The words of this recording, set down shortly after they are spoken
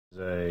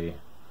A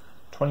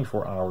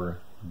 24-hour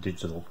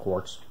digital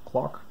quartz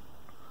clock.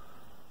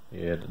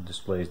 It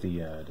displays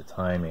the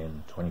time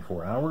in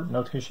 24-hour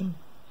notation,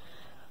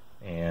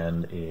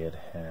 and it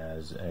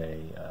has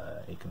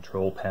a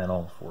control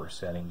panel for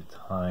setting the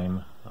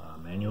time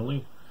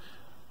manually,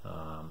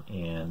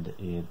 and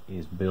it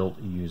is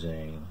built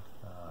using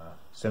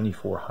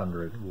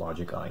 7400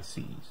 logic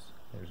ICs.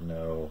 There's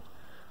no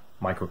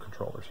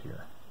microcontrollers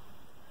here.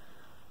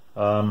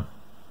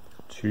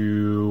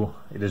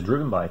 It is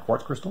driven by a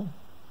quartz crystal.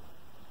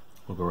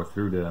 We'll go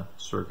through the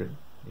circuit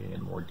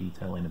in more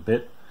detail in a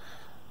bit.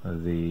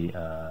 The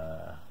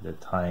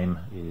time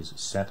is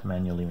set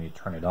manually. When you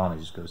turn it on, it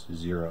just goes to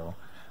 0.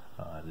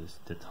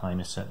 The time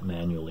is set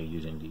manually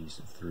using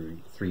these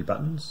three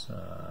buttons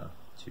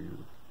to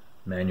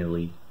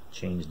manually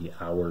change the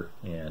hour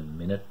and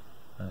minute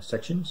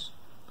sections.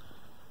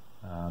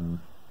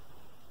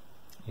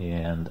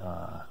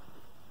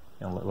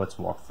 Let's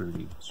walk through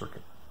the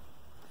circuit.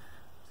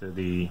 So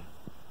the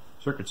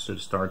circuit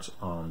starts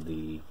on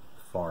the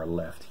far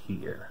left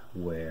here,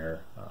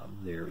 where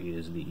there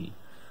is the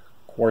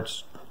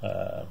quartz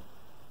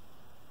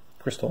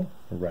crystal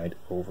right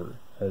over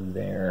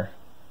there.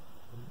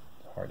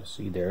 Hard to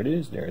see. There it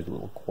is. There is a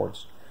little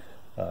quartz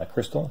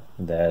crystal.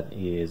 That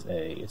is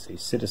it's a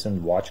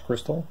Citizen watch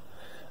crystal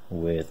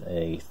with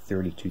a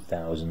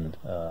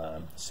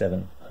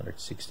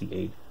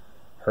 32,768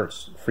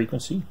 hertz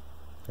frequency,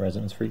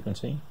 resonance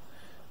frequency.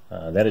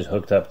 That is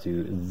hooked up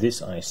to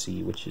this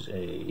IC, which is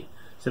a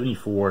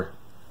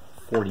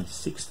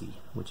 744060,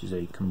 which is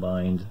a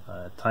combined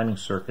timing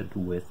circuit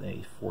with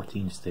a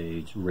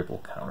 14-stage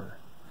ripple counter.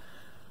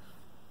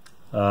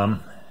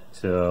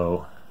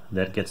 So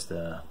that gets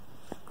the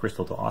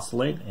crystal to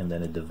oscillate, and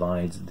then it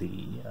divides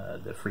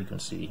the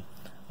frequency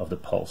of the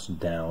pulse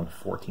down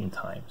 14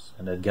 times,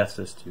 and that gets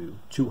us to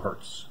 2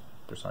 hertz,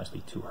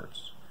 precisely 2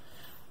 hertz.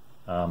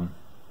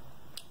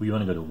 We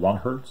want to go to 1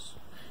 hertz.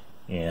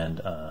 And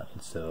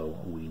so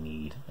we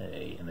need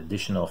an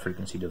additional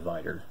frequency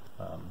divider,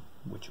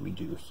 which we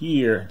do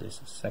here. This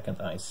second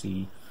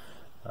IC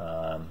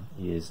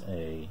is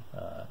a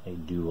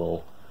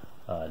dual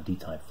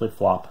D-type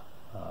flip-flop.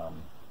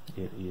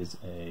 It is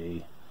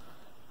a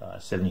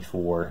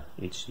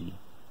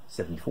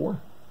 74HC74,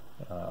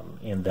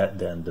 and that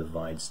then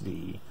divides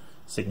the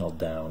signal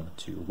down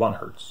to 1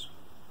 hertz.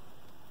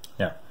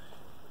 Now,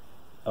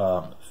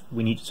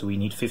 we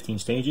need 15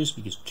 stages,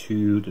 because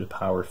 2 to the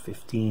power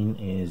 15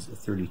 is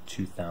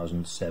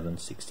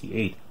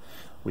 32,768,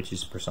 which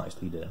is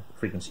precisely the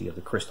frequency of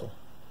the crystal.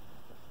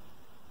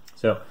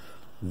 So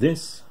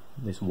this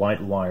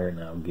white wire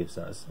now gives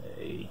us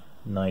a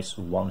nice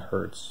 1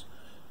 hertz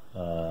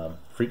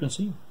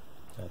frequency,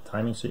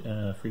 timing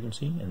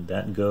frequency, and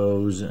that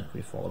goes, if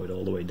we follow it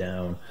all the way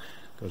down,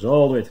 goes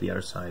all the way to the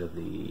other side of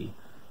the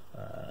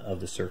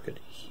circuit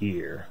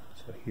here.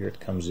 So here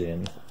it comes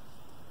in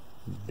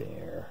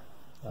there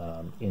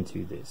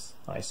into this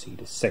IC,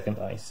 the second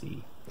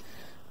IC,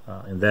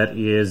 and that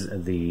is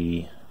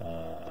a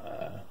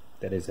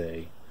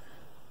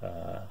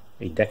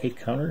decade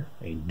counter,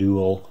 a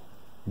dual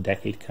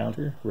decade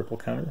counter, ripple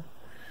counter,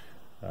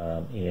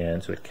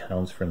 and so it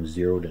counts from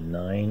 0 to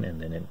 9,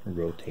 and then it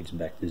rotates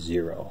back to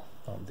 0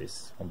 on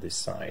this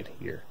side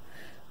here,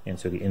 and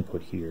so the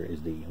input here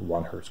is the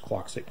 1 hertz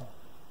clock signal.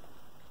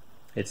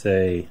 It's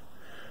a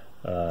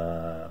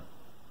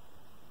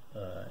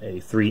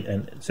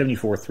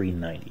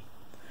 74390.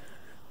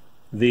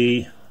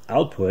 The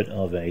output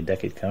of a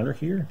decade counter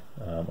here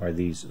are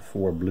these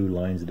 4 blue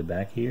lines at the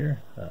back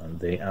here.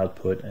 They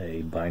output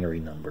a binary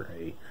number,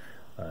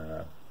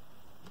 a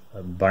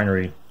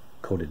binary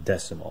coded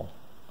decimal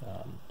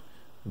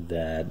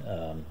that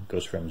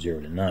goes from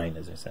 0 to 9,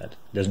 as I said.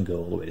 It doesn't go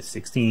all the way to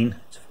 16.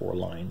 It's 4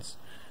 lines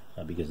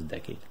because of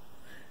decade.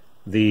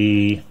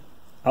 The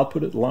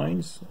outputted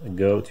lines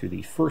go to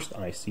the first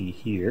IC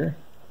here,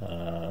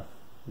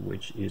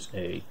 which is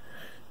a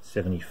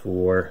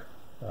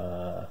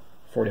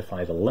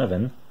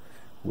 744511,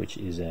 which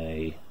is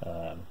a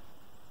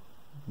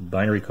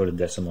binary coded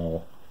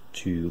decimal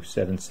to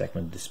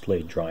 7-segment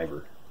display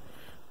driver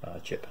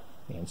chip.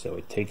 And so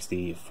it takes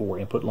the 4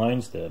 input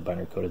lines, the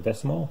binary coded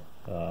decimal,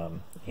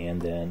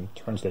 and then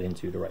turns that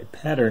into the right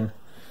pattern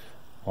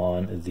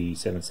on the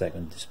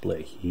 7-segment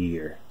display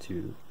here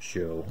to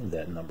show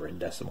that number in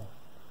decimal.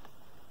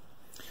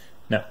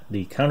 Now,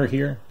 the counter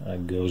here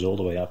goes all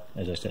the way up,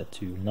 as I said,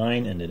 to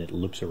 9, and then it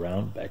loops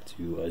around back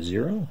to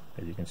 0,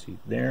 as you can see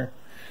there.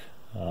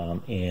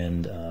 What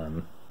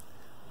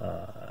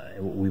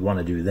we want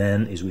to do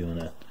then is we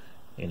want to,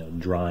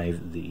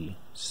 drive the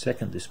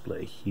second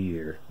display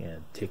here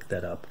and tick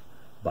that up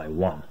by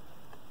 1.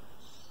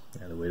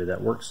 Now, the way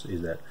that works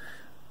is that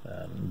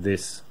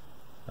this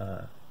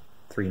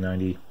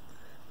 390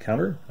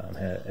 counter,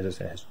 as I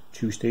said, has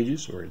 2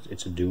 stages, or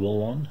it's a dual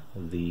one.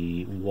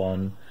 The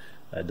one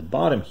at the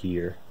bottom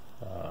here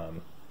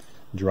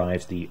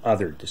drives the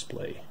other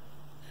display.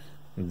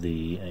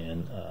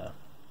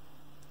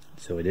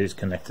 So it is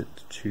connected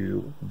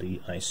to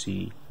the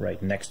IC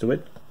right next to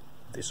it,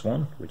 this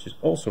one, which is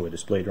also a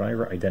display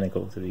driver,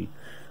 identical to the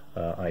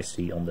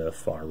IC on the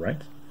far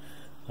right.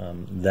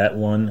 That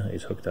one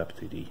is hooked up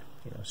to the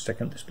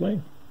second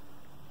display,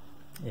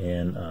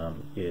 and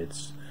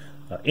its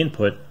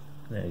input,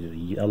 the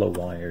yellow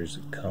wires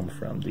come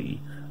from the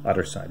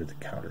other side of the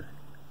counter.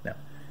 Now,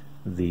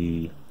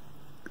 the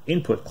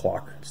input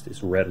clock, it's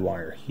this red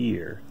wire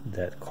here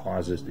that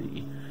causes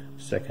the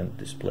second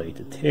display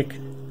to tick,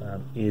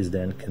 is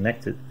then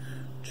connected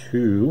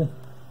to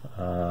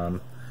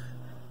an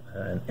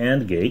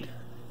AND gate.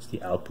 It's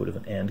the output of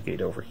an AND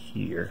gate over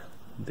here.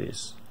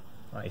 This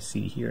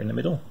IC here in the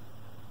middle,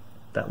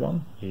 that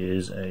one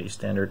is a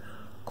standard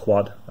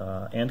quad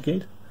AND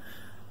gate.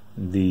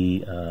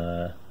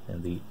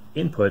 And the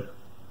input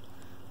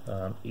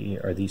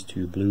are these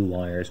two blue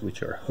wires,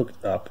 which are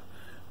hooked up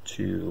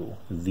to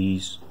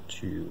these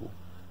two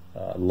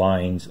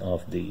lines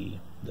of the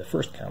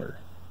first counter.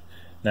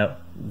 Now,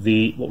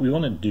 what we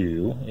want to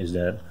do is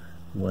that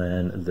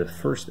when the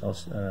first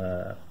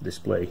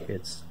display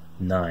hits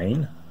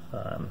 9,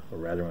 or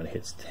rather when it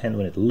hits 10,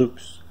 when it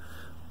loops,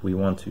 we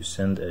want to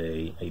send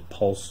a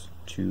pulse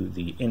to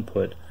the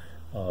input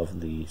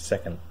of the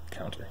second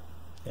counter,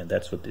 and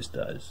that's what this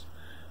does.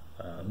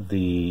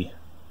 The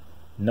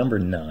number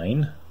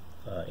 9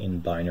 in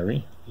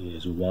binary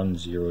is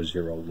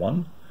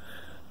 1001,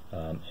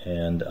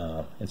 and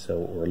so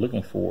what we're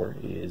looking for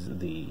is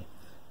the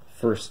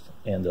first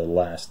and the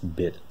last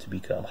bit to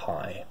become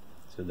high.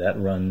 So that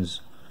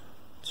runs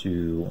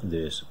to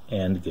this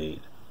AND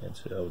gate, and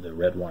so the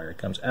red wire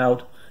comes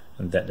out,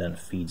 and that then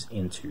feeds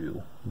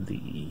into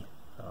the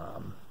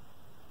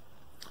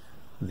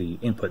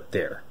input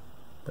there,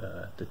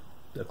 the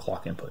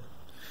clock input.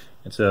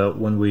 And so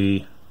when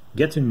we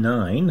get to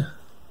 9,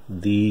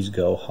 these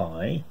go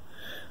high,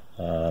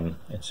 and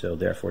so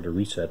therefore the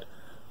reset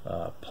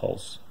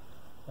pulse,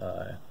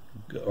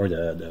 or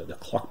the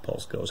clock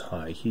pulse goes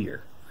high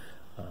here.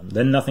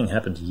 Then nothing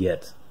happens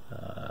yet.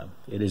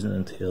 It isn't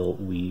until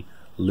we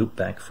loop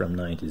back from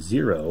 9 to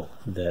 0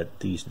 that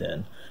these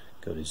then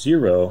go to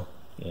 0,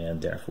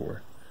 and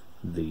therefore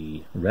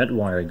the red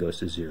wire goes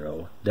to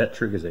 0. That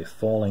triggers a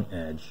falling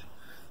edge,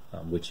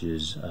 which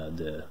is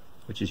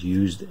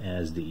used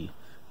as the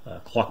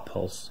clock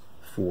pulse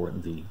for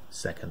the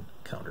second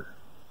counter,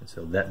 and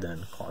so that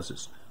then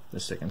causes the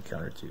second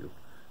counter to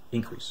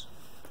increase.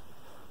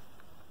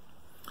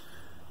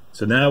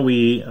 So now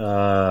we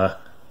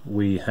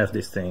have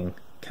this thing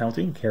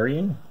counting,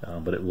 carrying,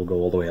 but it will go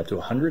all the way up to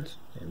 100,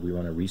 and we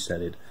want to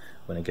reset it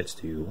when it gets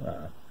to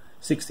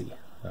 60.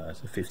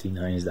 So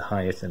 59 is the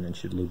highest, and then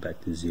should loop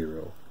back to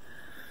 0.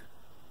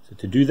 So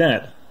to do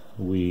that,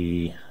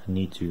 we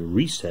need to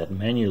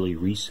manually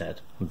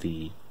reset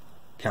the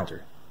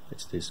counter.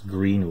 It's this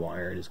green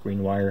wire. This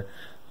green wire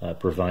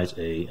provides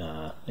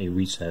a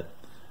reset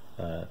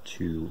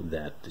to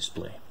that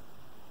display.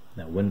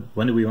 Now,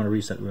 when do we want to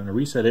reset? We want to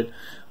reset it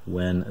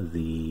when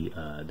the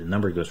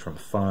number goes from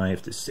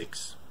 5 to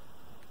 6,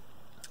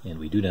 and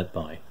we do that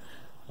by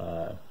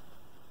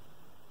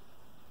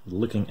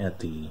looking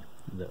at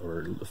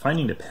or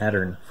finding the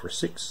pattern for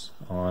 6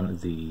 on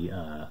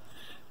the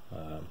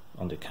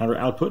counter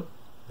output.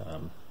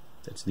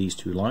 That's these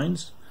two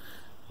lines,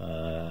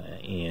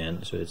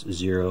 and so it's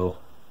 0,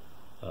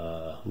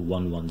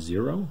 1, 1,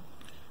 0.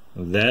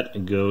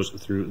 That goes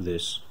through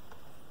these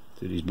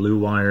blue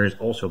wires,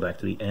 also back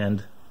to the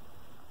AND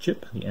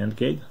chip, the AND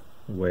gate,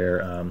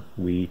 where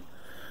we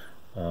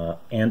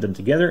AND them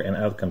together, and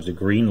out comes the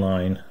green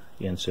line,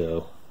 and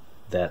so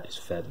that is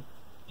fed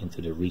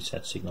into the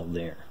reset signal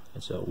there.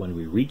 And so when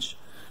we reach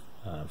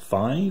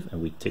 5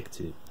 and we tick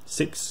to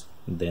 6,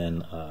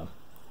 then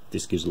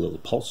this gives a little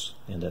pulse,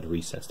 and that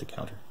resets the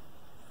counter.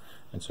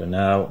 And so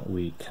now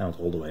we count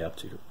all the way up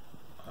to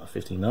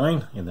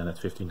 59, and then at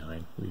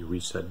 59 we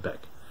reset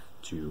back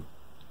to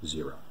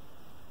 0.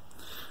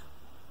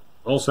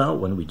 Also,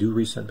 when we do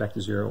reset back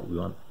to 0, we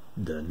want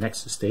the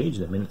next stage,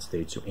 the minute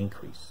stage, to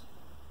increase.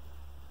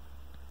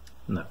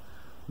 Now,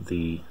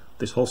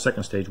 this whole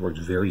second stage works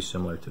very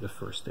similar to the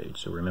first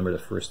stage. So remember, the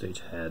first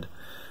stage had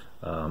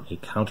a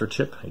counter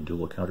chip, a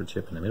dual counter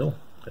chip in the middle,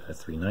 at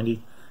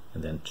 390,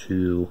 and then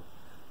two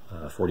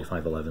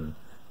 4511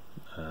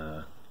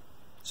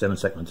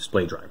 7-segment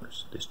display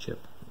drivers, this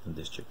chip and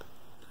this chip.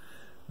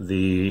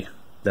 The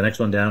next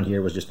one down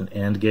here was just an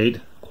AND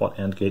gate, quad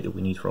AND gate, that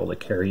we need for all the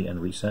carry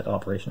and reset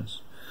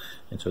operations.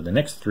 And so the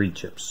next 3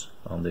 chips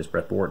on this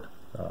breadboard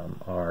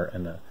are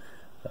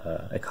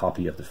a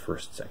copy of the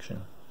first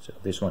section. So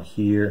this one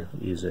here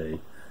is a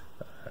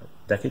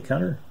decade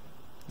counter,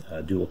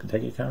 a dual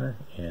decade counter,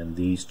 and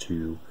these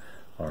 2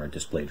 are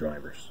display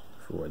drivers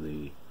for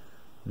the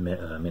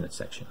minute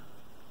section.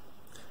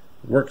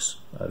 Works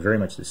very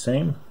much the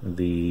same.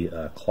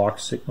 The clock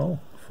signal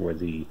for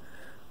the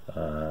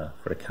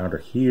counter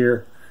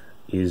here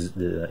is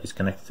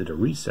connected to the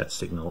reset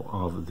signal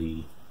of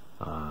the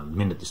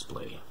minute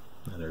display.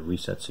 And the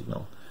reset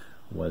signal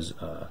was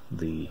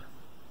the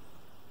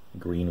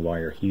green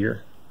wire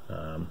here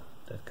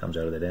that comes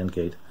out of that AND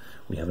gate.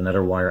 We have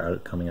another wire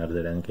coming out of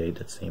that AND gate,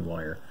 that same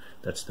wire.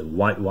 That's the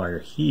white wire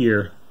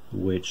here,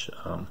 which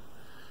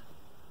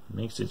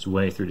makes its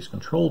way through this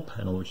control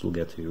panel, which we'll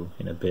get to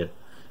in a bit,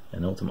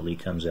 and ultimately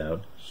comes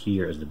out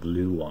here as the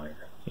blue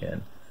wire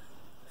and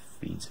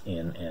feeds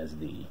in as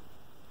the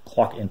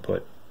clock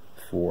input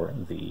for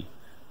the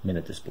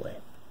minute display.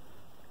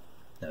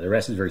 Now the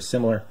rest is very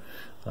similar.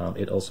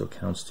 It also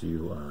counts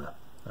to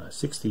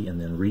 60 and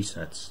then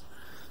resets,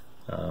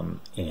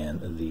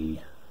 and the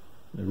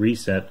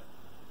reset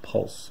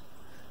pulse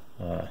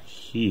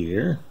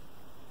here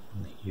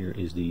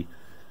is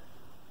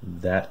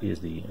that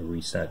is the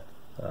reset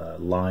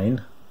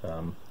line.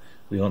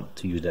 We want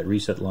to use that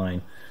reset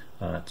line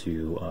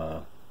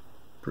to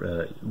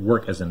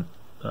work as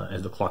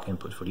the clock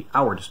input for the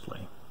hour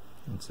display.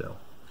 And so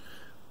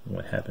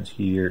what happens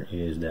here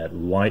is that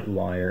white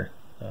wire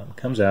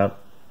comes out,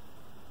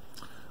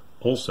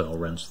 also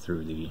runs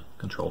through the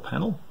control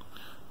panel,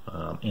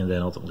 and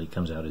then ultimately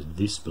comes out as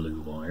this blue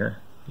wire,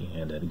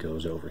 and that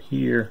goes over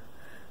here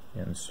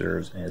and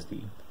serves as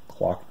the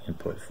clock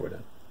input for the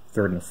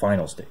third and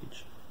final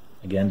stage.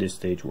 Again, this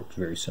stage works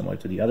very similar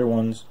to the other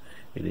ones.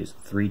 It is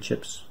 3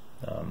 chips.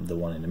 The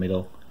one in the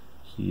middle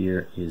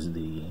here is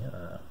the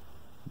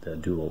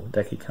dual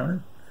decade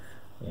counter,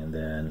 and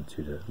then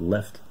to the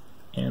left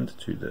and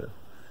to the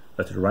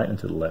right and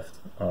to the left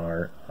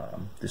are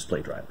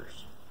display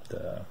drivers,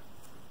 the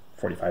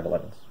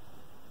 4511s.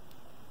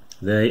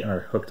 They are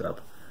hooked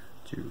up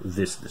to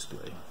this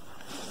display.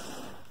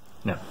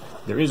 Now,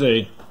 there is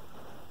a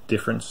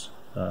difference,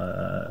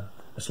 a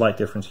slight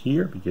difference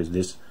here, because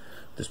this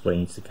display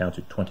needs to count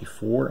to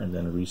 24 and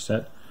then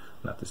reset,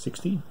 not to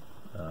 60.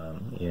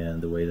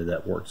 And the way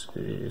that works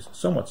is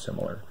somewhat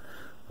similar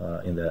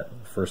in that,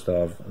 first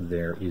off,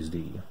 there is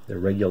the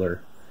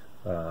regular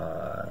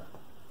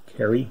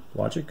carry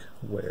logic,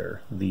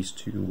 where these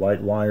 2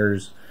 white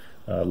wires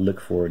look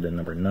for the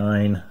number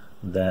 9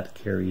 that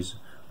carries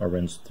or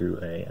runs through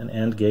an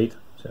AND gate.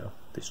 So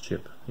this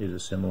chip is a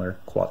similar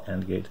quad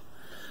AND gate,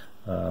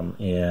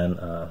 and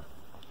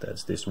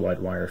that's this white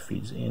wire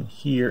feeds in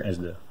here as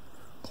the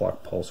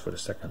clock pulse for the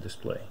second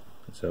display.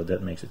 And so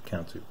that makes it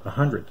count to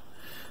 100.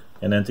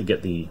 And then to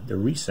get the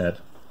reset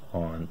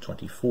on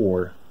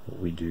 24, what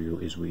we do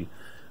is we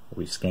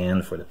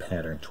scan for the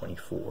pattern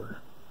 24,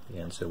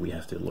 and so we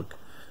have to look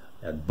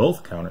at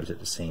both counters at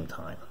the same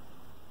time.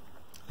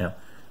 Now,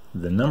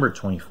 the number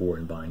 24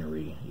 in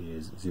binary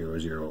is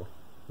 0010.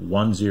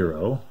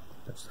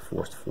 That's the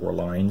first 4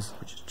 lines,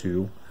 which is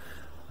 2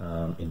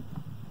 in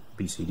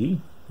BCD,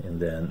 and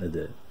then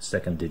the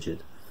second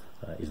digit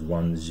is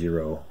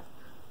 0100.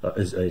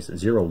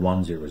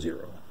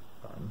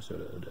 So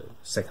the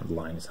second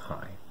line is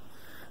high.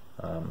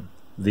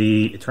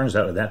 It turns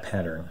out that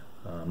pattern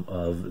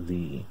of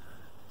the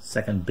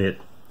second bit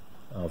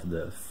of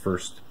the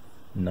first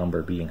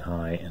number being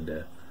high and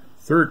the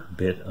third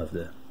bit of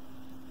the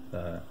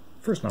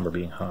first number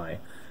being high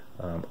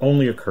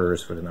only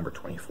occurs for the number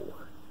 24.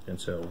 And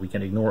so we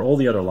can ignore all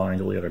the other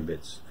lines, all the other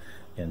bits,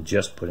 and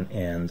just put an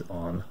AND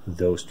on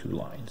those 2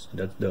 lines.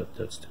 That's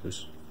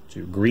those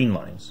 2 green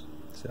lines.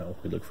 So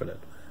we look for that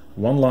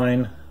 1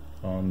 line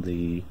on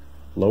the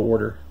low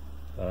order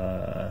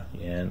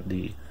and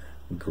the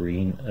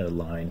green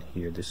line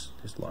here, this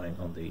line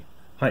on the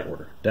high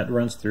order. That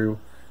runs through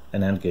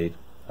an AND gate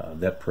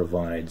that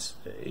provides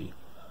a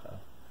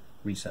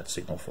reset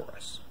signal for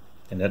us.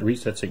 And that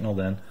reset signal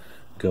then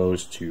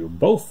goes to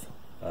both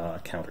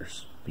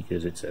counters,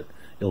 because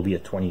it'll be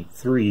at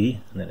 23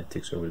 and then it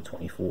ticks over to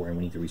 24, and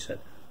we need to reset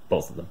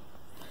both of them.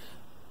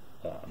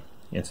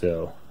 And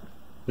so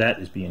that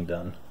is being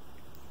done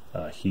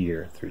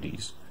here through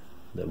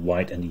the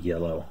white and the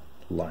yellow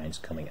lines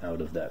coming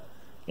out of that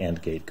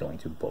AND gate going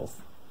to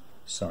both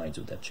sides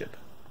of that chip.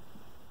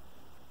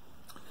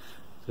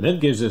 So that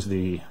gives us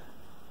the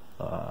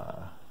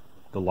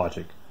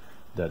logic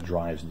that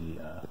drives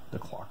the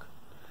clock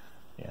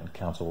and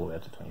counts all the way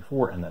up to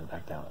 24 and then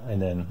back down,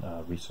 and then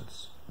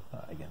resets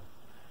again.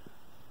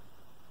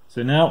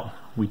 So now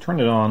we turn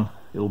it on,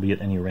 it'll be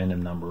at any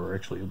random number, or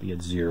actually it'll be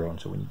at 0, and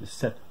so we need to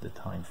set the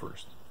time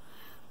first.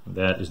 And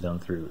that is done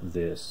through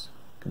this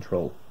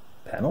control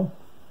panel.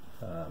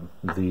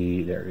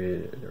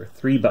 There are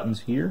 3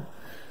 buttons here.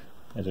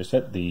 As I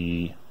said,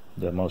 the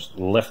most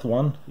left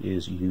one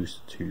is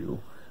used to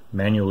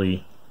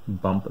manually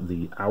bump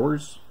the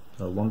hours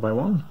one by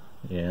one,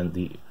 and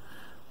the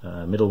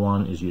middle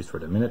one is used for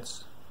the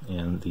minutes,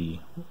 and the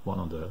one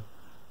on the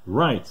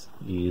right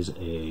is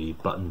a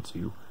button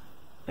to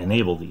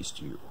enable these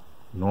 2.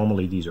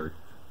 Normally these are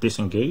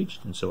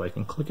disengaged, and so I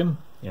can click them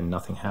and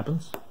nothing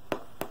happens.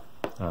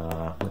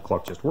 The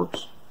clock just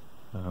works.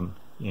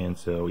 And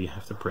so you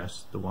have to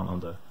press the one on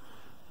the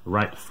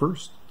right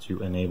first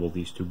to enable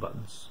these 2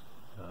 buttons.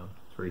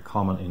 It's very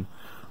common in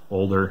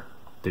older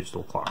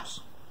digital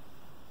clocks.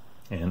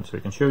 And so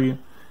I can show you,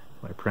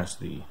 if I press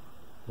the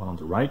one on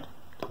the right,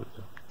 the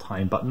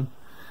time button,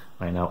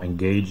 I now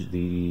engage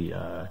the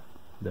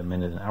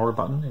minute and hour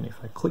button, and if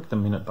I click the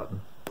minute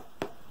button,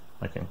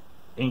 I can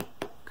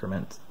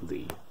increment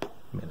the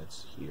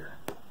minutes here,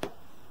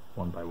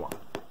 one by one.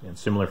 And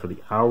similar for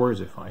the hours,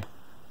 if I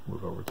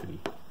move over to the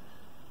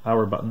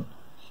hour button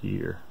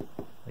here,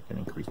 I can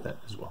increase that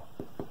as well.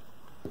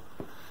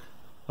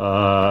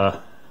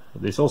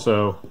 This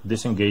also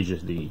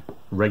disengages the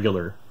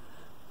regular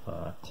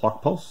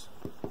clock pulse,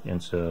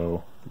 and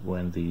so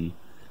when the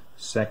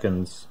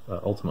seconds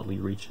ultimately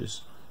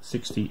reaches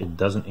 60, it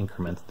doesn't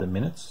increment the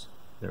minutes.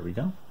 There we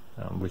go,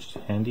 which is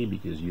handy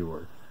because you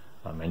are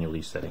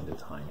manually setting the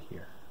time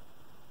here.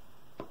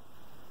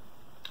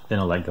 Then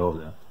I'll let go of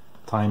the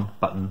time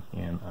button,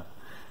 and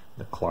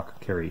the clock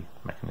carry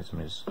mechanism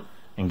is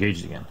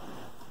engaged again.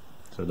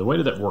 So the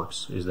way that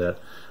works is that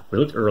we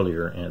looked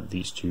earlier at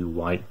these two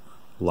white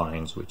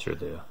lines, which are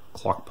the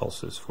clock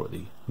pulses for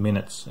the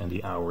minutes and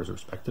the hours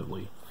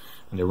respectively,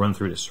 and they run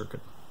through this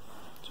circuit.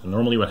 So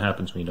normally what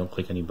happens when you don't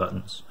click any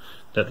buttons,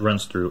 that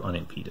runs through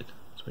unimpeded.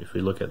 So if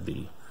we look at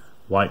the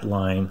white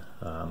line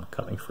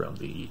coming from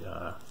the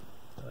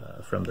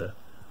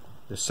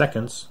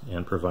seconds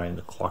and providing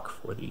the clock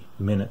for the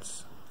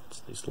minutes,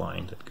 it's this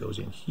line that goes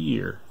in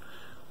here,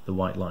 the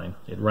white line.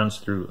 It runs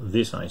through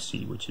this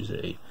IC, which is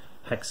a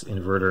hex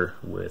inverter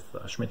with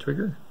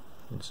Schmitt-trigger,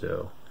 and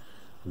so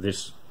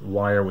this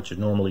wire, which is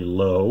normally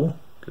low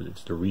because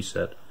it's the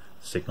reset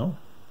signal,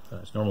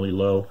 it's normally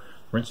low,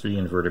 runs through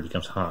the inverter,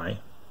 becomes high.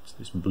 It's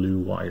this blue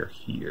wire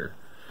here,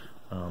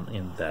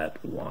 and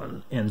that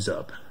one ends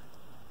up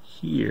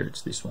here.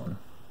 It's this one,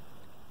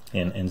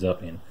 and ends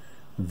up in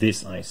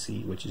this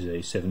IC, which is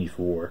a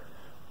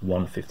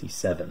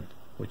 74157,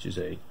 which is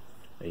a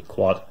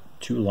quad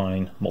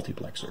 2-line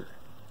multiplexer.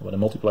 What a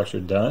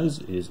multiplexer does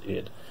is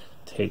it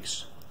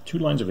takes 2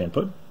 lines of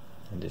input.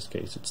 In this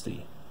case, it's the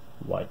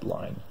white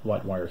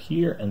wire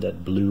here, and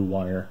that blue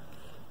wire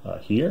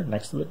here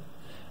next to it,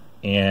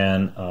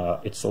 and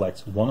it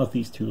selects one of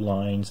these 2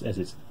 lines as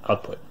its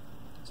output.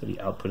 So the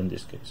output in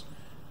this case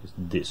is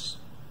this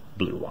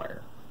blue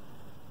wire.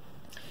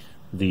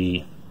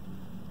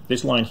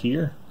 This line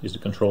here is the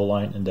control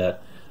line, and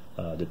that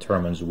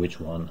determines which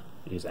one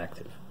is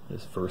active,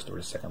 this first or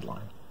the second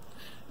line.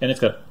 And it's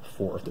got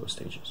 4 of those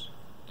stages.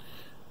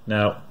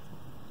 Now,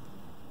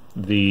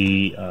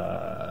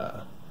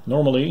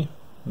 normally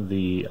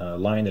the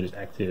line that is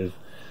active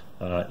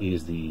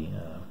is the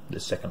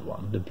second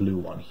one, the blue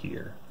one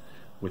here,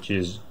 which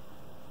is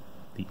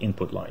the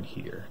input line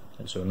here.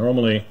 And so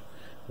normally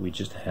we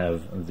just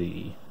have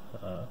the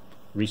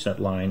reset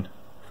line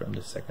from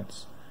the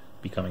seconds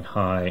becoming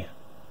high,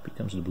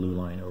 becomes the blue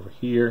line over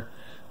here,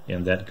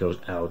 and that goes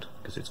out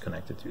because it's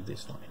connected to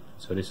this line.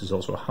 So this is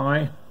also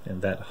high,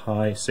 and that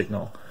high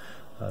signal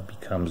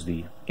becomes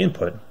the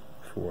input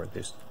for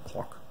this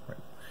clock. Right?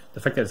 The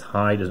fact that it's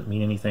high doesn't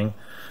mean anything,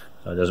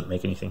 doesn't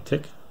make anything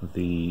tick.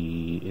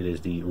 It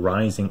is the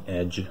rising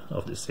edge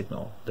of the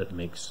signal that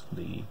makes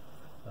the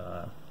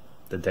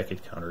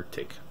decade counter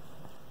tick.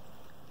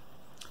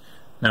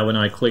 Now when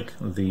I click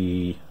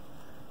the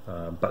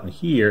button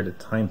here, the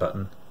time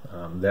button,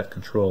 that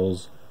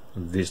controls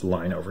this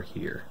line over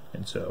here,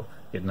 and so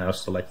it now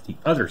selects the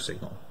other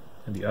signal,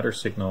 and the other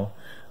signal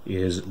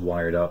is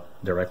wired up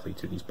directly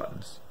to these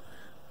buttons.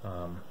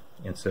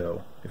 And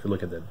so if you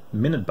look at the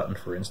minute button,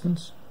 for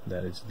instance,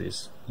 that is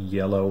this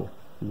yellow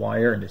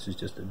wire, and this is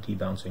just a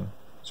debouncing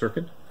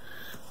circuit,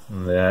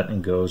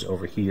 that goes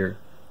over here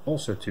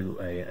also to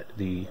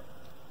the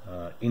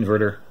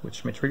inverter with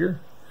Schmitt-trigger.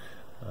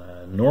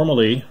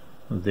 Normally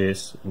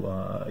this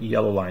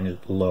yellow line is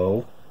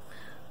low,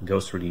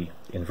 goes through the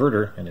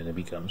inverter, and then it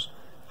becomes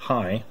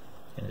high,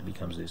 and it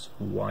becomes this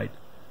white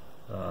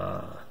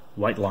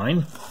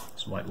line,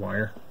 this white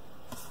wire,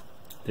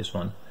 this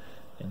one,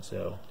 and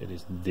so it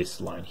is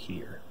this line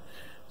here.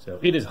 So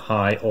it is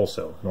high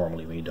also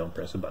normally when you don't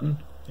press a button,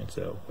 and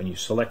so when you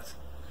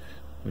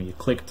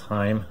click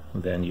time,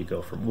 then you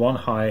go from one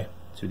high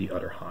to the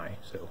other high.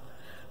 So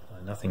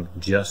nothing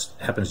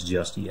happens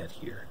just yet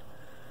here.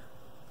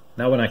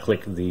 Now when I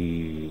click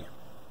the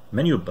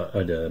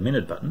the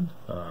minute button,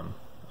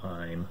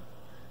 I'm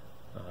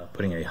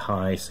putting a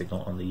high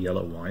signal on the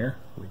yellow wire,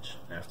 which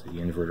after the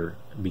inverter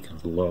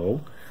becomes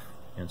low,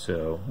 and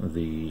so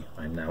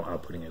I'm now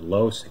outputting a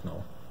low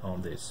signal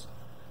on this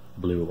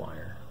blue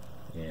wire,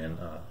 and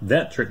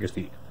that triggers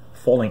the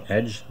falling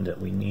edge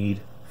that we need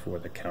for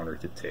the counter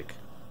to tick.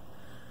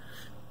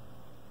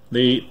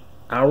 The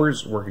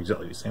hours work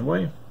exactly the same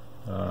way,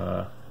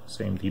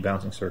 same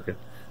debouncing circuit,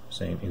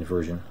 same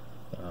inversion,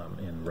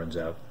 and runs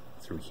out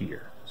through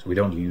here. So we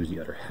don't use the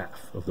other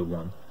half of the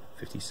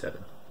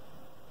 157.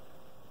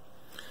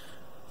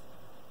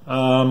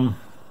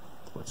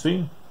 Let's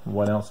see,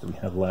 what else do we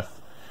have left?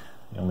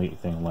 The only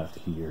thing left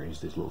here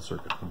is this little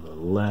circuit on the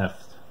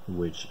left,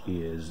 which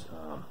is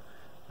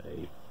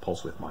a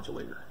pulse width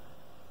modulator.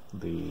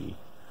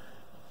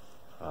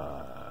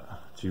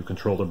 To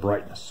control the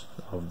brightness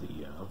of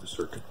the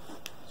circuit.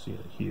 See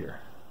it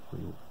here. We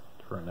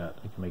turn that.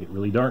 We can make it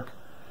really dark,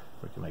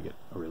 or we can make it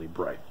really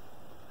bright.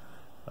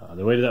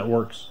 The way that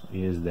works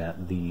is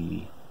that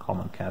the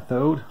common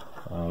cathode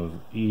of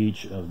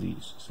each of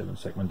these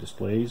 7-segment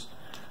displays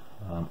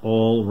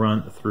all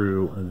run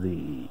through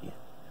the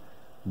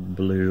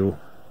blue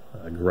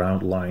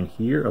ground line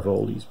here of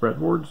all these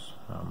breadboards.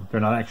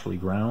 They're not actually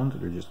ground,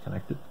 they're just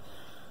connected.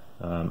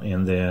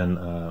 And then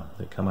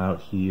they come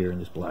out here in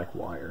this black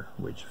wire,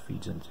 which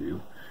feeds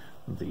into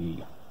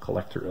the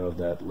collector of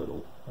that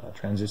little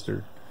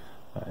transistor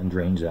and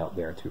drains out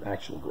there to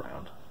actual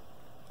ground.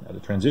 Now, the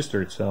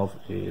transistor itself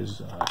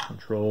is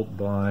controlled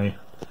by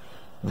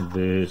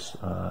this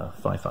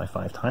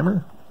 555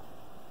 timer.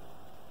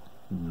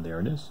 There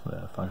it is,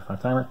 the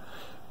 555 timer,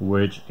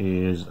 which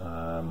is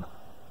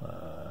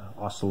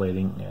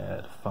oscillating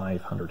at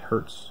 500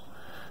 hertz,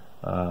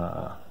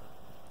 half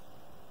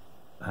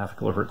a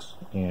kilohertz,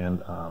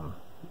 and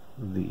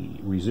the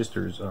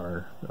resistors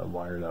are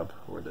wired up,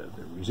 or the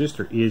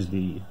resistor is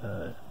the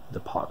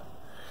pot,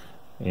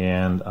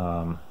 and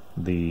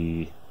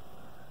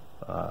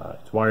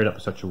it's wired up in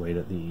such a way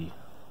that the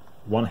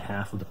one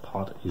half of the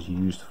pot is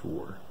used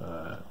for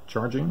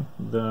charging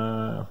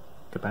the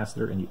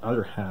capacitor, and the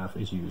other half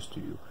is used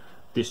to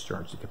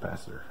discharge the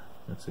capacitor.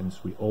 And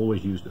since we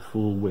always use the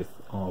full width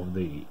of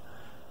the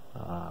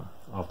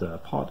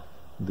pot,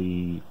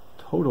 the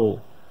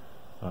total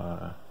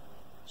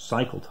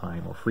cycle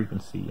time or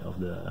frequency of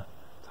the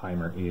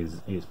timer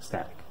is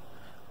static.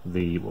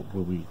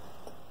 When we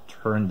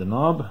turn the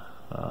knob,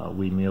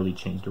 we merely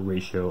change the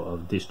ratio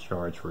of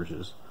discharge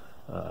versus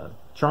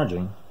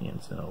charging,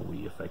 and so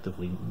we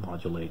effectively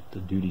modulate the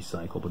duty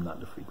cycle but not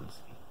the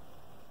frequency.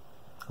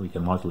 We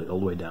can modulate all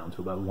the way down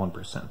to about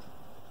 1%.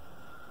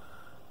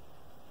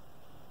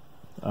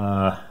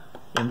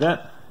 And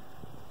that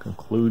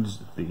concludes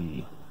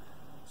the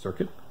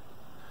circuit.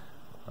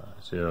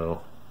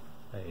 So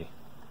a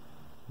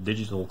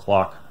digital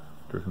clock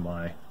driven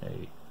by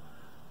a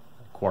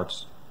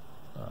quartz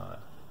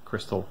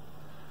crystal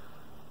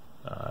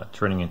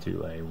turning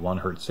into a 1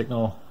 hertz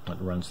signal that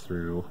runs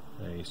through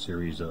a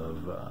series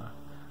of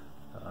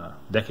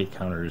decade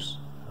counters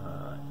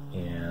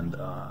and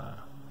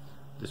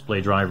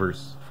display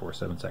drivers for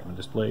 7-segment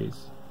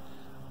displays,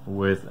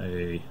 with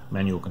a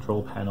manual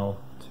control panel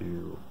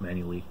to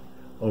manually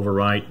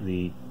override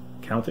the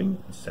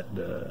counting and set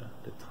the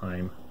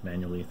time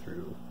manually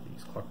through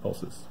these clock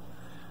pulses,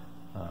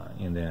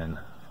 and then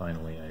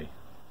finally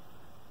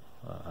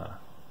a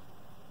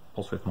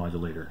pulse width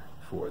modulator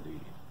for the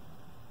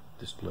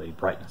display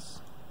brightness.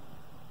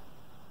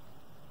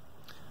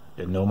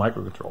 And no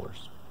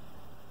microcontrollers.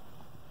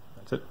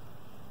 That's it.